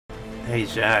Hey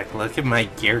Jack, look at my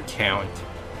gear count.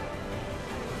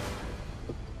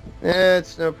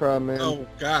 It's no problem, man. Oh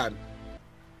God.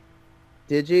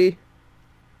 Digi,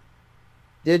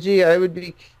 I would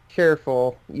be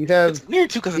careful. You have It's weird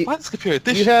too because I bought this computer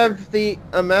this you year. have the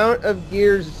amount of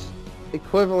gears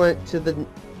equivalent to the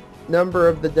number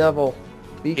of the devil.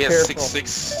 Be He has careful.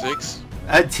 666.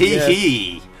 A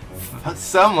tee-hee!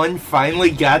 Someone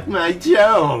finally got my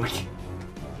joke!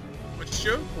 What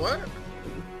show? What?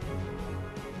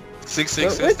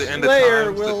 666 But is the which end of layer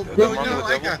time. will- The Oh month no, of the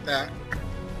I devil. got that.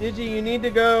 Digi, you need to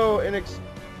go and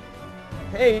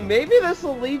Hey, maybe this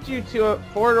will lead you to a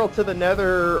portal to the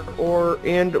Nether or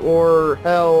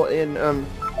Hell in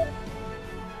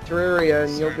Terraria,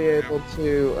 and you'll be able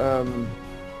to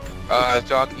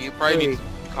Jock, you probably need to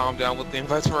calm down with the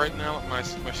invites right now. My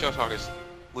Shellshock is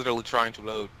literally trying to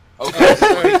load. Okay,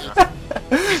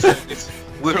 it's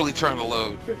literally trying to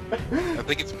load. I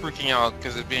think it's freaking out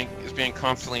because it's being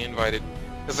constantly invited.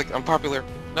 It's like, I'm popular.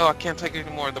 No, I can't take it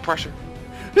anymore. The pressure.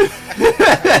 And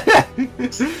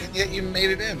yet you made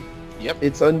it in. Yep.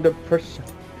 It's under pressure.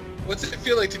 What's it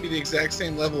feel like to be the exact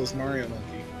same level as Mario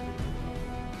Monkey?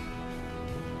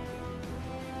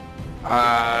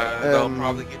 They'll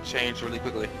probably get changed really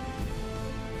quickly.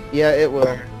 Yeah, it will.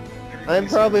 I'm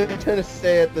Everybody's probably here. gonna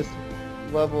stay at this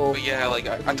level. But yeah, like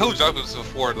I told you this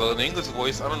before, though, the English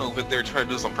voice, I don't know if they're trying to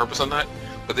do this on purpose or not,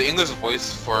 but the English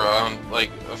voice for like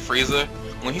Frieza,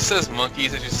 when he says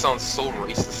monkeys, it just sounds so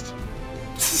racist.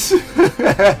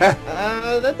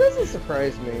 That doesn't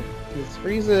surprise me, because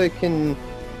Frieza can...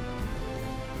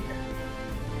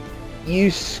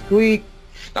 You squeak...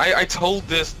 I told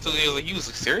this to the like, he was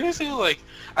like, seriously? Like,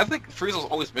 I think Frieza was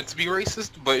always meant to be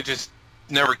racist, but it just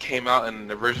never came out in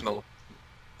the original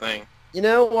thing. You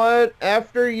know what?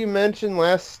 After you mentioned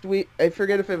last week, I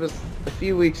forget if it was a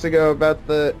few weeks ago, about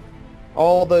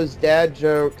all those dad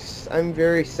jokes, I'm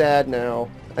very sad now.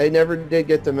 I never did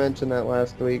get to mention that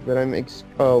last week, but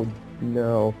oh,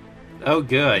 no. Oh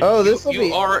good. Oh, this will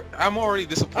be... I'm already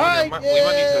disappointed.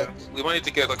 We might need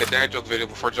to get like a dad joke video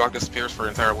before Jock disappears for an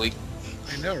entire week.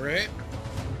 I know, right?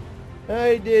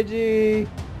 Hi, Digi.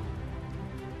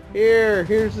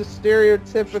 Here's the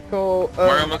stereotypical...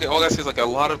 Mario Monkey, all I say is like a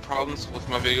lot of problems with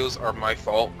my videos are my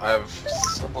fault.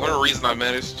 One reason I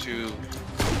managed to,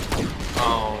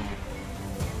 I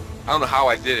don't know how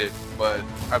I did it, but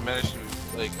I managed to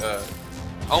like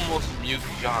almost mute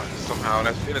Jock somehow,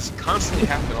 and it's constantly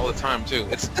happening all the time too.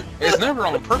 It's never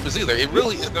on purpose either. It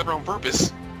really is never on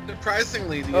purpose.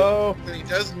 Surprisingly, when he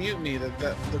does mute me,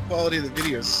 the quality of the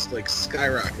videos like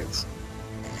skyrockets.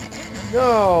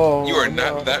 No. You are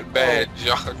not that bad,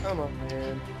 Jock. Come on,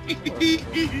 man.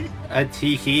 A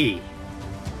tee-hee.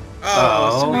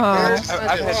 Oh,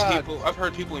 I've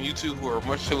heard people on YouTube who are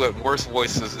much worse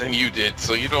voices than you did,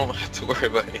 so you don't have to worry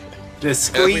about it. The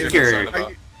squeaker.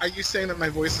 Are you saying that my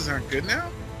voices aren't good now?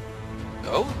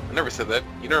 No, I never said that.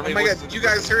 You never Oh made my voices god, in you the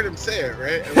guys first heard him say it,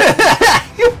 right?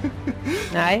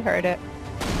 I heard it.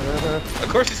 Of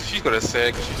course she's gonna say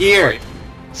it, 'cause she's Here. right.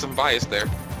 Some bias there.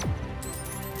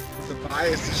 It's a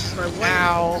bias. She's my wife.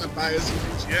 Wow. It's a bias.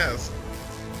 Yes.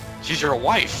 She's your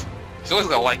wife. She's always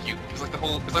gonna like you. It's like the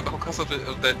whole concept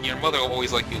of that your mother will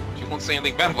always like you. She won't say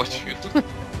anything bad about you.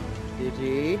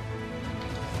 Digi.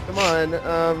 Come on,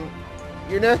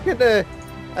 you're not gonna...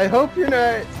 I hope you're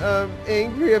not,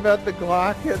 angry about the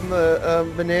Glock and the,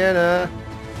 banana.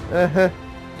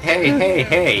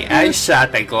 Hey, I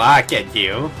shot the Glock at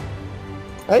you.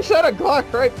 I shot a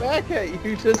Glock right back at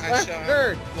you just I last shot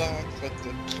turn. the Glock, but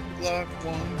the Glock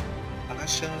won. I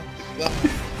shot the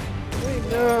Glock. Wait,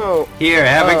 no. Here,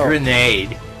 have a Oh.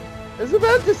 grenade. I was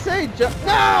about to say,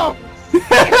 no!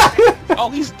 Oh,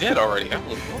 he's dead already.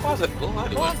 What was it?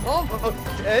 I'm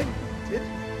almost dead.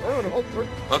 I'm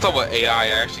I'm talking about AI. I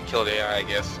actually killed AI, I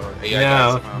guess, or AI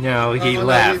died somehow. No, he Oh, no,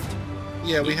 left.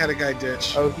 Yeah, we had a guy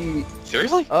ditch. Oh, he...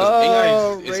 Seriously? 'Cause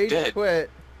Oh, AI is rage dead. quit.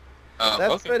 Oh,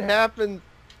 That's okay. what happened.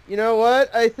 You know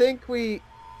what? I think we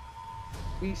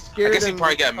I scared guess he him.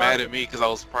 probably got mad at me because I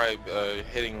was probably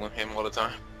hitting him all the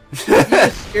time. He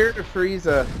was scared of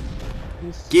Frieza.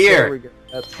 Gear. There we go.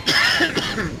 That's...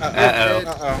 Uh-oh.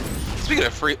 Uh-oh. Speaking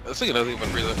of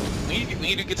Frieza, when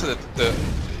you get to the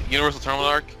Universal Terminal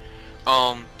arc,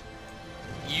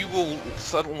 you will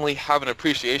suddenly have an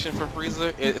appreciation for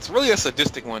Frieza. It's really a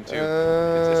sadistic one too.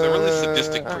 It's a really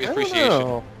sadistic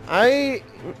appreciation.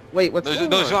 Wait, what's going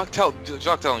No, on?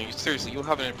 Jacques telling you seriously, you'll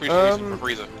have an appreciation for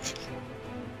Frieza.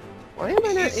 Why am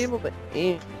I not able to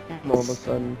aim all of a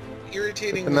sudden?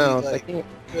 Irritatingly, The mouse, I like, can't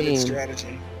good aim. at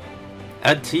strategy.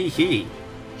 A tee-hee.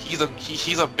 He's a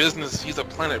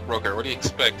planet broker. What do you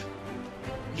expect?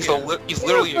 He's Yeah. he's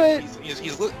literally but-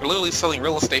 he's literally selling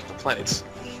real estate for planets.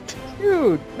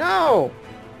 Dude, no.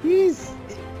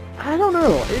 I don't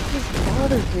know. It just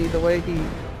bothers me the way he...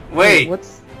 Wait,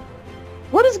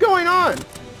 What is going on?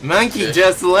 Monkey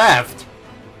just left.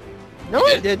 No,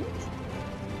 He I did? didn't.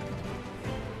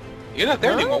 You're not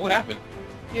there No. anymore. What happened?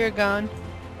 You're gone.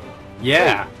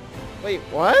 Yeah, Wait,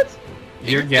 what?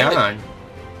 you're dead. gone.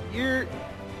 You're...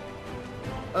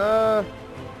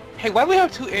 Hey, why do we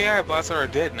have 2 AI bots that are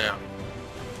dead now?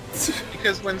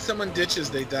 Because when someone ditches,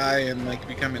 they die and like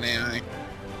become an AI.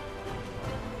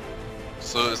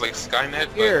 So it's like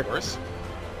Skynet, Here. but worse.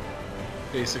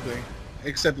 Basically.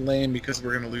 Except lame because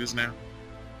we're gonna lose now.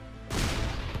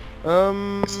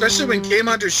 Especially when Game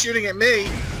Hunter's shooting at me.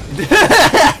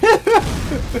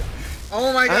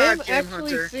 Oh my I god, am Game actually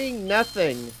Hunter. seeing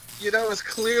nothing. Yeah, that was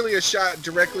clearly a shot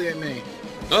directly at me.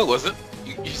 No, it wasn't.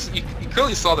 You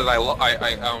clearly saw that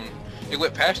it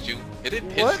went past you. It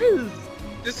didn't hit What you. is...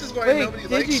 This is why Wait, nobody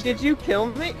likes you. did you kill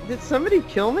me? Did somebody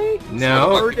kill me?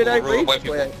 No. Or did I People, real rage white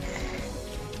people. quit?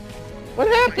 What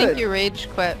I think happened? you rage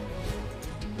quit.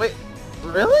 Wait,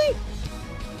 really?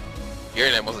 Your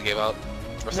internet must have gave out. Or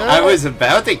No. something. I was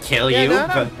about to kill Yeah, you, not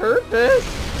but on purpose.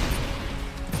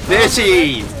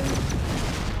 fishy.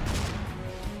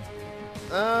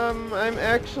 I'm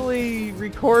actually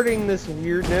recording this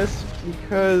weirdness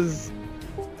because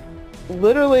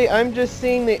literally I'm just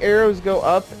seeing the arrows go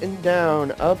up and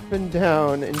down, and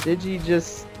Digi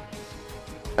just...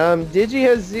 Digi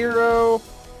has 0...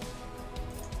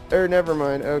 Or never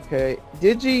mind, okay.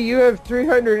 Digi, you have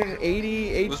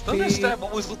 380 Was HP. Thunderstab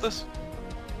always with us?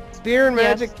 Spear and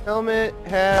Yes. Magic Helmet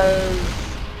has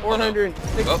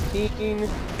 416.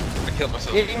 I killed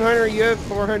myself. Game Hunter, you have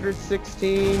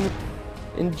 416.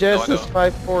 And Jess No, I is don't.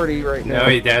 540 right now. No,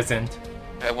 he doesn't.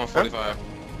 I had 145.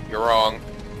 You're wrong.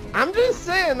 I'm just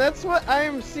saying, that's what I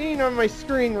am seeing on my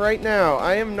screen right now.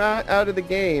 I am not out of the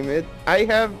game. I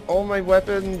have all my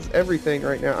weapons, everything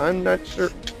right now. I'm not sure.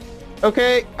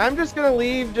 Okay, I'm just gonna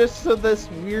leave just so this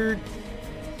weird...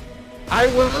 I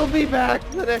will be back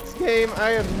the next game.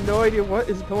 I have no idea what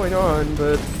is going on,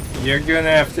 but... You're gonna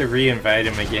have to re-invite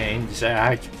him again,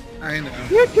 Jack. I know.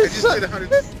 Yeah, I 'cause just did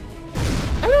 100.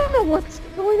 I don't know what's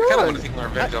going I kind of on. want to take my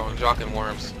revenge on Jock and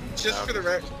Worms. Just for the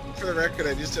record,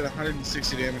 I just did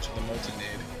 160 damage with a multi-nade.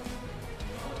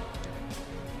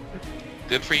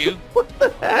 Good for you. What the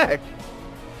heck?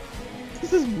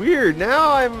 This is weird.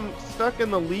 Now I'm stuck in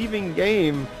the leaving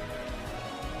game.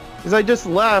 Because I just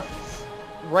left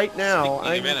right now.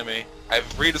 Speaking of anime,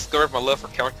 I've rediscovered my love for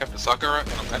Coward Captain Sakura,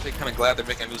 and I'm actually kind of glad they're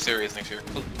making a new series next year.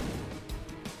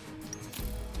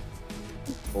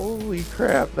 Holy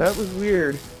crap, that was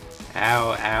weird.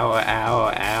 Ow, ow,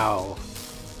 ow, ow.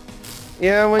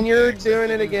 Yeah, when you're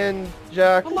doing it again,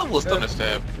 Jack. What level is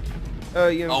Thunderstab? Oh,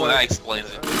 you Oh, that invite-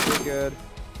 explains it. Okay, good.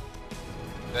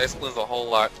 That explains a whole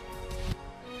lot.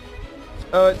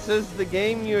 Oh, it says the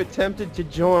game you attempted to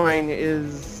join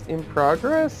is in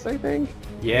progress, I think?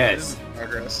 Yes.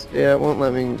 Progress. Yeah, it won't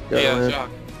let me go Yeah, in. Jock.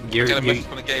 I You're, got a you, message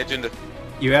from the gay agenda.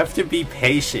 you have to be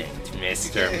patient, You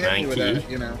Mr. can't hit me with Monkey. that,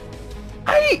 you know.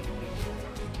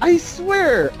 I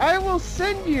swear, I will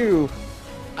send you.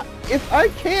 If I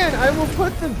can, I will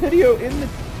put the video in the.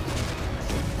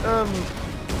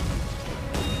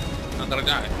 I'm gonna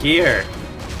die. Here.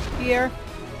 Here.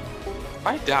 If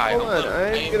I die, Hold on,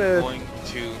 I'm gonna-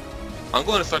 I'm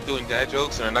going to start doing dad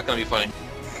jokes, and they're not going to be funny.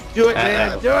 Do it,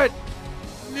 man. Do it.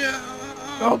 No.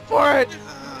 Go for it.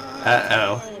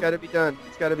 Uh-oh. It's gotta be done.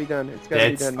 It's gotta be done. It's gotta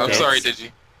be That's- done. I'm Yes. sorry,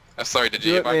 Digi. I'm sorry, Digi.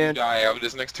 Do If it, I do man. die after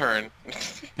this next turn,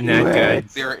 Not good.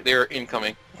 they're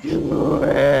incoming. Do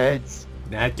it.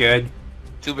 Not good.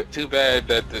 Too bad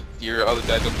that your other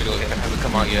dad joke video hasn't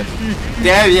come out yet.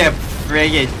 Damn you,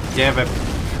 friggin' Jabba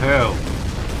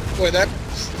poo. Boy, that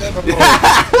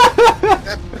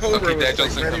cobra Okay, dad was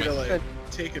jokes like, ready to incoming. like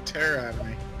take a tear out of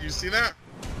me. You see that?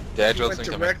 Dad It jokes went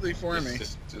incoming. directly for me.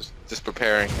 Just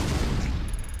preparing.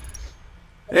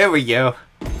 There we go.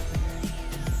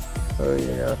 Oh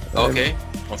yeah. Okay.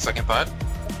 On second thought.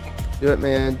 Do it,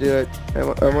 man. Do it. I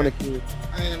want to keep.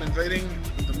 I am inviting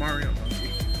the Mario monkey.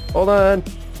 Hold on.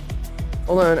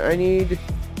 Hold on. I need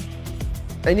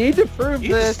to prove You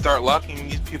need to this. start locking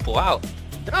these people out.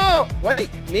 No! Wait,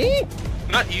 me?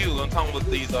 Not you. I'm talking about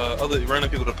these other random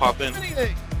people that pop in.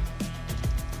 Anything.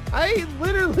 I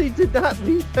literally did not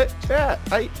leave that chat.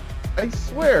 I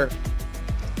swear.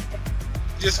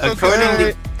 Just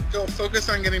According focus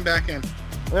on getting back in.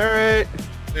 Alright.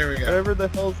 There we go. Whatever the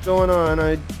hell's going on,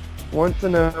 I want to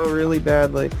know really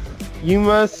badly. You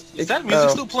must... Is that music oh.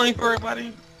 still playing for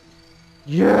everybody?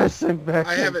 Yes, I'm back.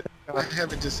 I have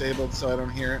it disabled so I don't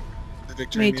hear it. The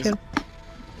victory Me music. too.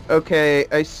 Okay,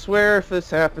 I swear if this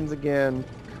happens again,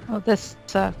 Oh, this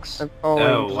sucks. I'm calling.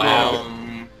 Oh,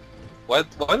 wow. Why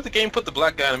did the game put the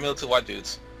black guy in the middle of two white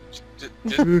dudes? Just,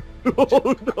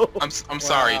 Oh no! I'm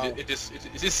sorry. Wow. It just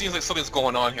seems like something's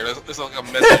going on here. There's like a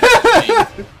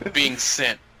message being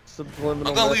sent. Subliminal.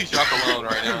 I'm gonna leave message. Jock alone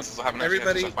right now since I haven't actually had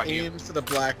Everybody to fight you. aims to the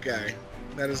black guy.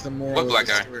 That is the moral What of black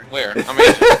the guy? story. Where? I'm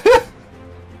Asian.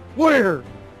 Where?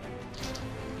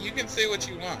 You can say what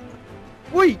you want.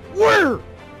 Wait, where?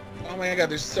 Oh my god,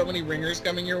 there's so many ringers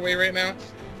coming your way right now.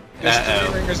 There's Uh-oh.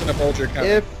 3 ringers and a bulger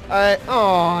coming. If I...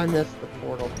 Oh, I missed the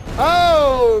portal.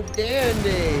 Oh,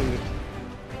 dandy!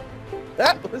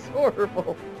 That was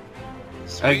horrible.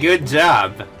 A good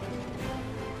job.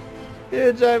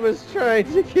 Dude, I was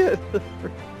trying to get the...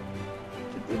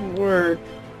 It didn't work.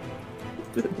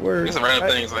 It didn't work. It's a random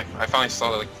thing. It's like I finally saw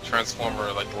like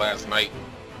Transformer like last night.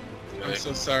 You know, I'm like,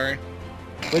 so sorry.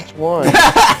 Which one?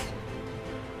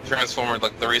 Transformer,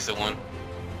 like the recent one.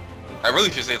 I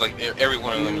really should say like every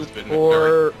one of them has been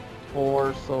very...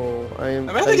 Poor soul. I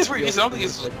I think it's pretty decent. I don't think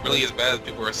it's really as bad as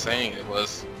people are saying it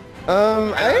was.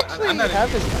 I actually I'm not a-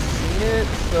 haven't seen it,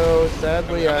 so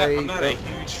sadly I'm not a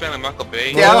huge fan of Michael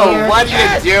Bay. Yo, what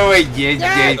you doing, you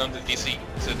Yes! On the DC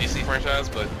franchise,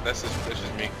 but that's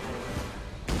just me.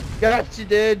 Gotcha,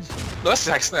 did. No, that's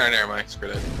Zack Snyder. Never mind.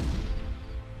 Screw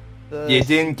that. You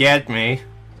didn't get me.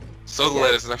 So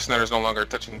glad that Zack Snyder's no longer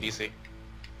touching DC.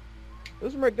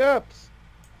 Those are my gups.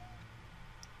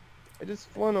 I just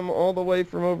flung them all the way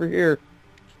from over here.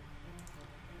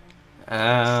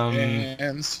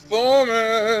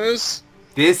 Transformers!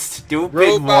 This stupid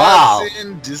Robots wall.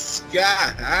 in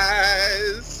disguise!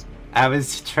 I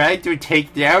was trying to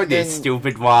take down this Then-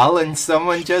 stupid wall and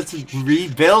someone just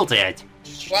rebuilt it.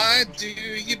 Why do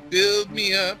you build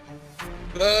me up?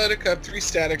 Buttercup, 3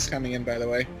 statics coming in, by the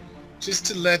way. Just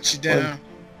to let you down.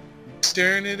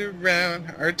 Turn it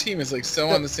around. Our team is like so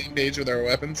on the same page with our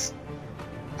weapons.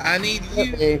 I need you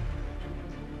Hey,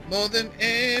 more than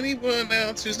anyone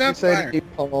else who's you not said fire. you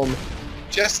palm.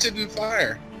 Just didn't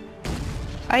fire.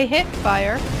 I hit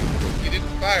fire. You didn't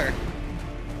fire.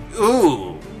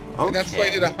 Ooh. And that's why I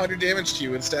did Okay. 100 damage to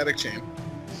you in static chain.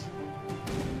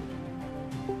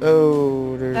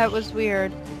 Oh, there's That was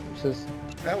weird. just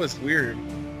That was weird.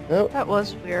 nope. That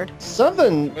was weird.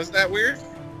 Something. Was that weird?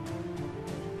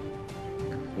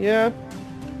 Yeah.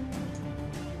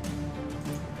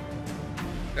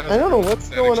 That was I don't know weird. what's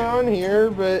Static going chain. on here,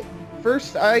 but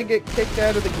first I get kicked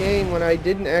out of the game when I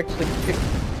didn't actually kick.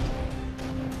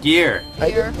 Gear.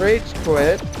 I just rage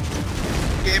quit.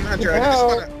 Game Hunter,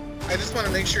 Now- I just want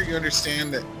to make sure you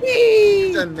understand that Whee!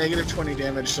 you've done negative 20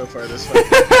 damage so far this fight.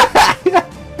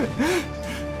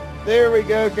 There we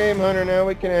go, Game Hunter. Now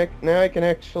we can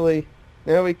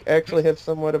now we actually have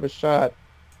somewhat of a shot.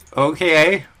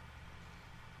 Okay.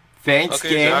 Thanks, Okay,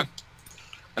 game. Jack.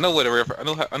 I know a way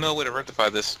to rectify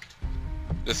this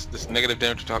negative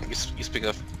damage talk you speak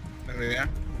of. Oh, yeah?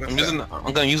 What's I'm that?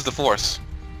 gonna use the force.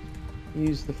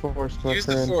 Use the force, my Use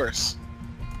the friend. force.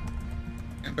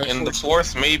 by And the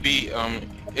force may be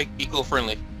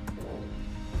eco-friendly.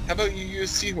 How about you use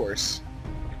Seahorse?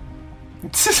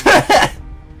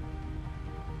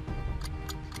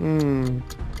 Hmm.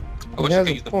 I wish He I has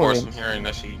could a use the force from point. here and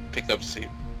actually pick up see.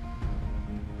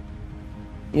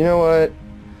 You know what?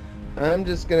 I'm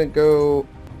just gonna go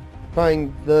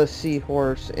find the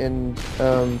seahorse and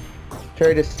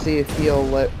try to see if he'll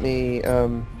let me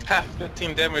Ha!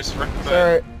 15 damage. Rectified.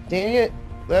 Sorry, dang it.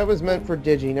 That was meant for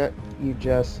Digi, not you,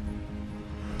 Jess.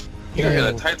 You're in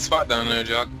a tight spot down there,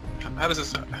 Jock. How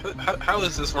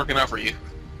is this working out for you?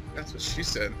 That's what she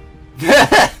said.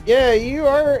 Yeah, you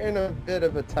are in a bit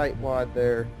of a tight wad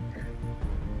there.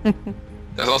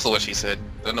 That's also what she said.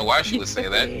 Don't know why she would say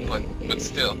that, but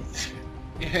still.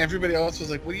 Yeah, everybody else was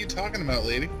like, what are you talking about,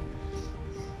 lady?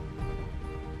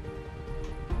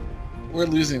 We're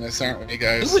losing this, aren't we,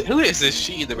 guys? Who is this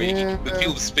she that Yeah.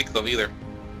 people speak of either?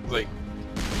 Like,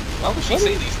 why would she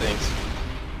say these things?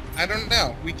 I don't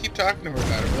know. We keep talking to her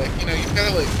about it. We're like, you know, you've got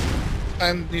to, like,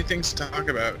 find new things to talk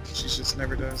about. She just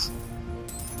never does.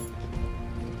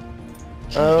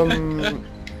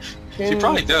 She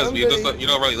probably does, but somebody- you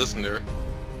don't really listen to her.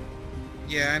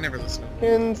 Yeah, I never listen.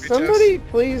 Can Hey, somebody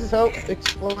please help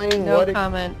explain No what it...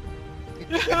 comment.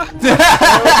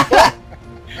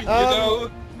 You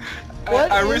know,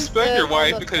 what I is respect that your on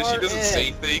wife the because she far doesn't end?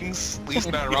 say things, at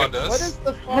least not around us. What is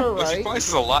the far But she right? probably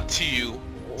says a lot to you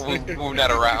when we're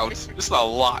not around. Just a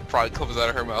lot probably comes out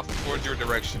of her mouth towards your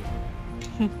direction.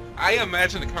 I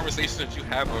imagine the conversations that you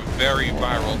have are very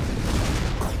viral.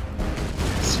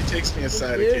 She takes me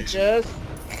aside Here, occasionally. Jess.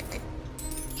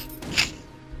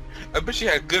 I bet she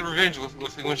had good revenge with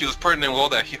when she was pregnant with all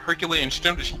that Herculean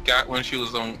strength that she got when she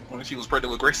was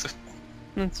pregnant with Grayson.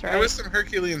 That's There was right. some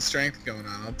Herculean strength going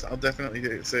on. I'll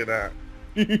definitely say that.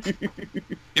 The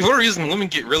only reason women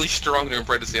get really strong during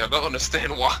pregnancy, I don't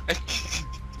understand why.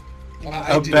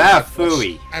 Well, A do. bad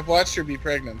fooey. I've watched her be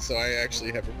pregnant, so I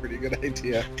actually have a pretty good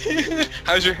idea.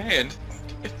 How's your hand?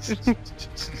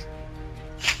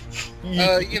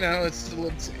 You know, it's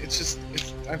just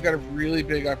I've got a really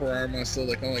big upper arm muscle,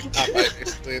 like I'm like Popeye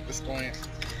basically at this point.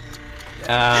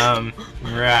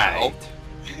 Right.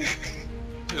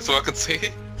 That's all I can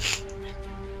say.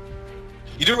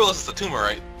 You do realize it's a tumor,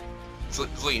 right? So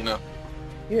you know.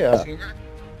 Yeah. Tumor?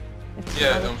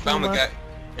 Yeah, Not a found the tumor. guy.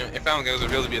 And found the guy was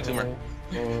revealed to be a tumor.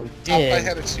 Oh, Popeye damn.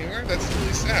 had a tumor? That's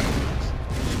really sad.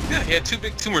 Yeah, he had 2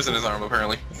 big tumors in his arm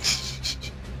apparently.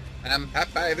 I'm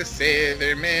Popeye the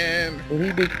Sailor Man. Will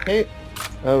he be hit?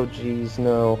 Oh, jeez,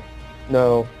 no.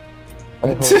 No.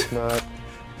 I hope not.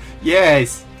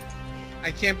 Yes.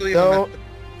 I can't believe Don't.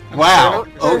 Wow.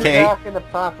 Don't Turn Okay. back into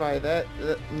Popeye.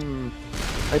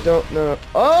 I don't know.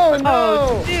 Oh,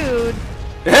 no! Oh, dude.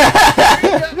 Go,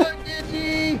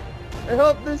 Digi! I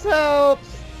hope this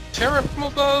helps. Terror from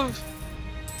above.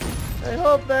 I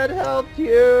hope that helped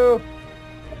you.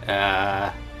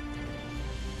 Yeah.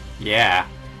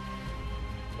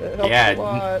 It helped Yeah. a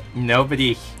lot.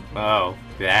 Nobody. Oh,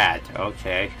 that.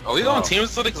 Okay. Are we on teams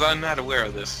or something? Because I'm not aware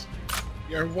of this.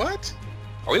 You're what?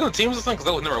 Are we on teams or something?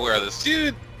 Because I was never aware of this.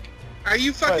 Dude, are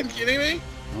you fucking What? kidding me?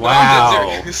 No, I'm Wow.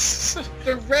 dead serious.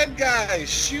 The red guys!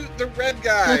 Shoot the red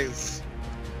guys!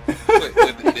 Wait,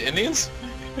 the Indians?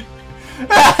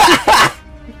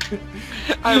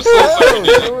 I'm so sorry, Oh, so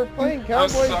Digi. we're playing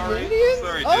Cowboys sorry. and Indians?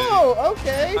 Sorry, oh,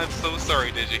 okay. I'm so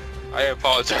sorry, Digi. I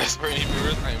apologize for any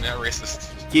viewers. I am not racist.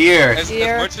 Here. As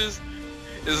Here. much as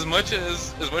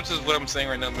what I'm saying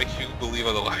right now makes you believe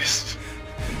otherwise.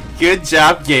 Good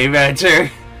job, Game Edger.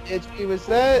 Itchy, was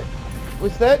that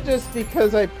just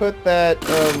because I put that,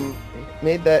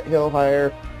 made that hill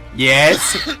higher?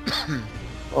 Yes.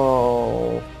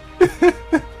 Oh.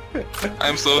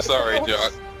 I'm so sorry,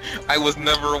 Jock. I was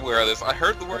never aware of this. I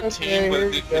heard the word Okay, team, but here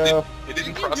it you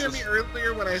didn't go. process. Did you hear me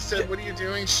earlier when I said, "What are you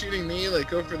doing, shooting me? Like,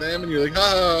 go for them?" And you're like,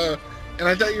 "Ah!" And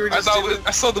I thought you were just.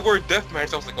 I saw the word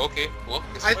deathmatch. I was like, okay, well.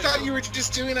 I thought you were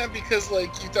just doing that because, like,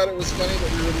 you thought it was funny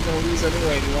that we were gonna lose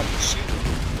anyway, and you wanted to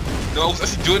shoot. No, I was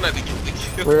actually doing that to get the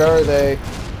kill. Where are they?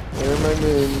 Where are my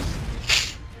moons?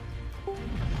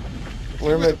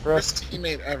 Where are You my were the thrust? first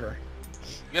teammate ever.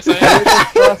 Yes, I Where are am.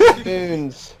 the frosty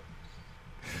moons?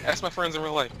 Ask my friends in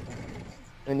real life.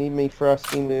 I need me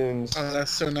frosty moons. Oh, that's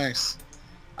so nice.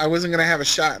 I wasn't gonna have a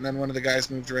shot, and then one of the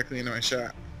guys moved directly into my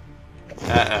shot.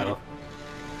 Uh-oh.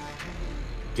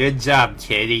 Good job,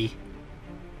 kitty.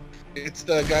 It's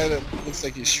the guy that looks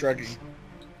like he's shrugging.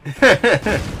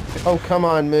 Oh, come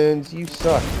on, moons. You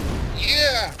suck.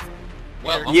 Yeah!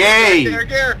 Well, Yay!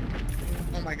 Gare!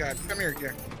 Oh my god, come here,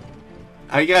 Gare.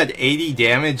 I got 80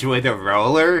 damage with a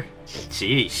roller?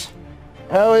 Jeez.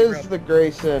 How is the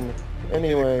Grayson?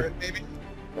 Anyway, Maybe?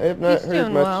 I have not He's heard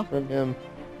doing much well. from him.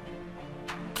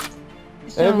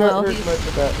 He's I have doing not well. heard much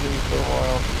about him for a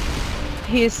while.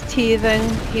 He's teething.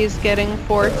 He's getting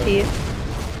 4 teeth.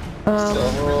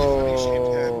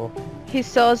 Oh. He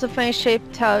still has a funny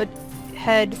shaped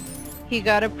head. He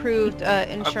got approved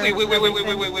insurance. Wait, and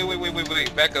everything.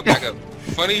 wait. Back up.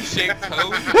 Funny shaped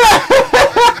toe?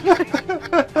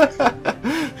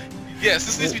 Yes,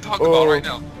 this needs to be talked about right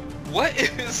now. What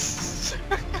is...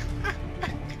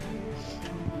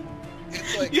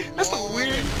 It's like Yeah, that's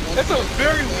a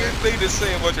very weird thing to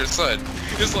say about your son.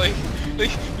 It's like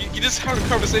you just had a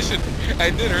conversation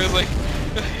at dinner. It's like,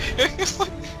 it's like,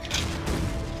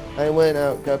 I went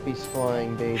out guppies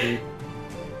flying, baby.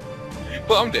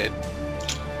 well, I'm dead.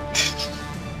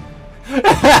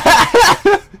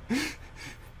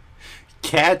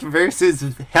 Cat versus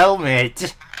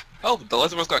helmet. Oh, the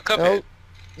last one's got Oh, Cuphead.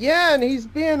 yeah, and he's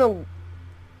being a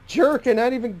jerk and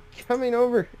not even coming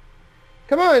over.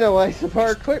 Come on, Eliza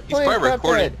Bar, quit He's playing probably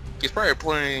recording. Cuphead. He's probably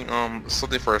playing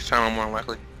something for his channel more than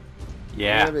likely.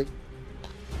 Yeah. Maybe.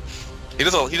 He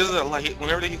does a like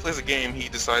whenever he plays a game, he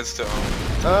decides to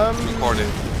record it.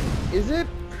 Is it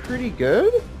pretty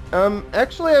good?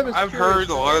 Actually, I was. I've curious, heard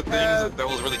a lot of does it things that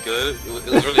was really good. It was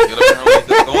really good.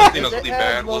 Apparently, the only thing that was Does it really have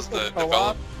bad was local the co-op?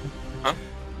 develop. Huh?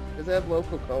 Does it have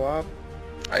local co-op?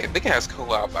 I think it has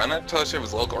co-op. I'm not totally sure if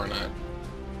it's local or not.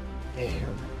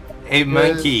 Damn. Hey,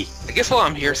 monkey. I guess while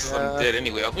I'm here, since I'm Yeah. dead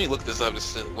anyway, let me look this up to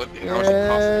see what how much it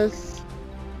costs. Yes.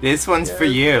 This one's for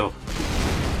you.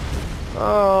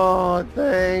 Oh,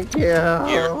 thank you.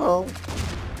 Here.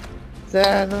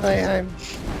 Sadly, I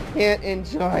can't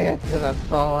enjoy it to the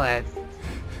fullest.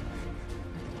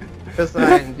 Because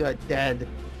I'm a dead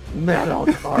metal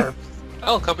corpse.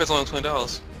 Oh, Cuphead's only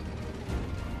 $20.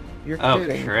 You're Oh,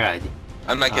 kidding. crud.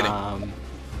 I'm not kidding.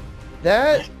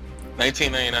 That...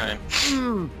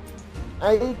 $19.99.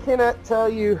 I cannot tell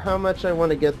you how much I want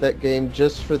to get that game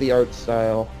just for the art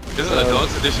style. This is a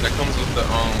deluxe edition that comes with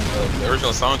the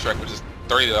original soundtrack, which is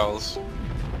 $30.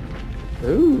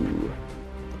 Ooh.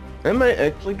 I might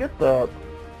actually get that.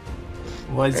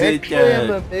 Was Actually,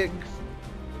 it,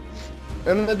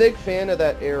 I'm a big fan of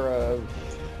that era of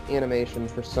animation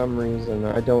for some reason.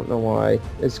 I don't know why.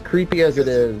 As creepy as it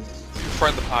is.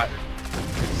 Fried the pot.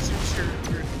 Suits your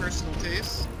personal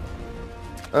taste.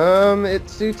 It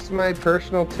suits my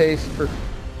personal taste for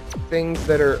things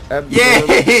that are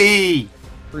abnormal, yay!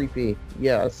 creepy.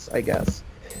 Yes, I guess.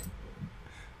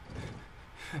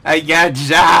 I got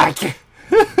Jacques!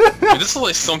 This is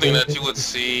like something that you would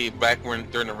see back during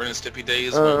the Ren and Stimpy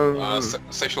days when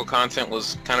sexual content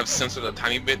was kind of censored a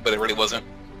tiny bit, but it really wasn't.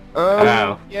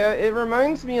 Oh. Yeah, it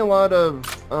reminds me a lot of,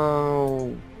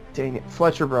 dang it,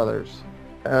 Fletcher Brothers.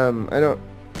 I don't...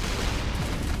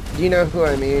 Do you know who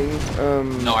I mean?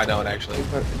 No, I don't actually.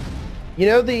 You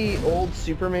know the old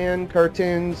Superman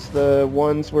cartoons? The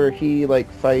ones where he,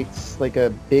 like, fights, like, a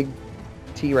big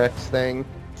T-Rex thing?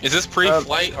 Is this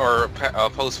pre-flight or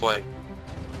post-flight?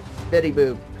 Betty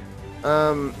Boop.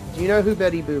 Do you know who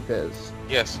Betty Boop is?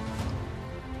 Yes.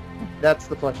 That's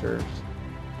the Fletchers.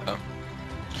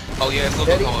 Oh yeah, it's a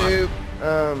Betty little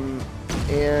Boop,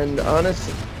 and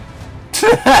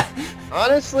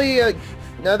honestly,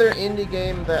 another indie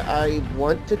game that I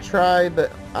want to try,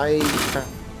 but I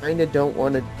kind of don't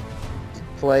want to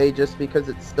play just because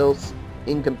it's still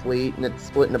incomplete and it's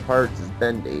split into parts is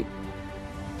Bendy.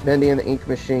 Bendy and the Ink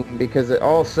Machine, because it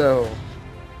also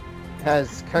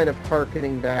has kind of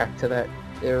harkening back to that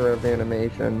era of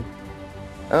animation.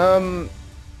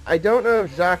 I don't know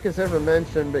if Jacques has ever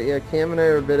mentioned, but yeah, Cam and I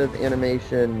are a bit of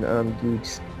animation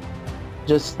geeks.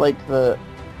 Just like the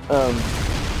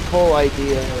whole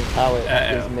idea of how it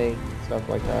is made and stuff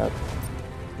like that.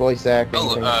 Voice acting.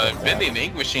 Oh, like Bending the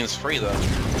Ink Machine's free though.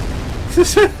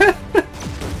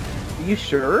 Are you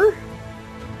sure?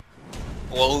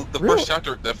 Well, the Really?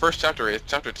 first chapter is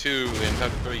chapter 2 and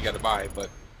chapter 3 you gotta buy, but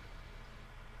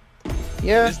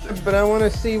Yeah, but I want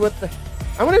to see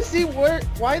I want to see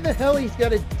why the hell he's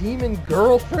got a demon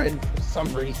girlfriend for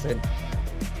some reason.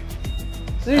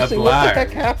 Seriously, what the heck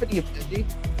happened to you, Pidgey?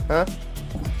 Huh?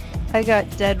 I got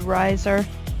Dead Riser.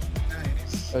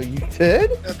 Nice. Oh, you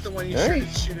did? That's the one you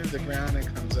Nice. shoot into the ground and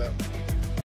it comes up.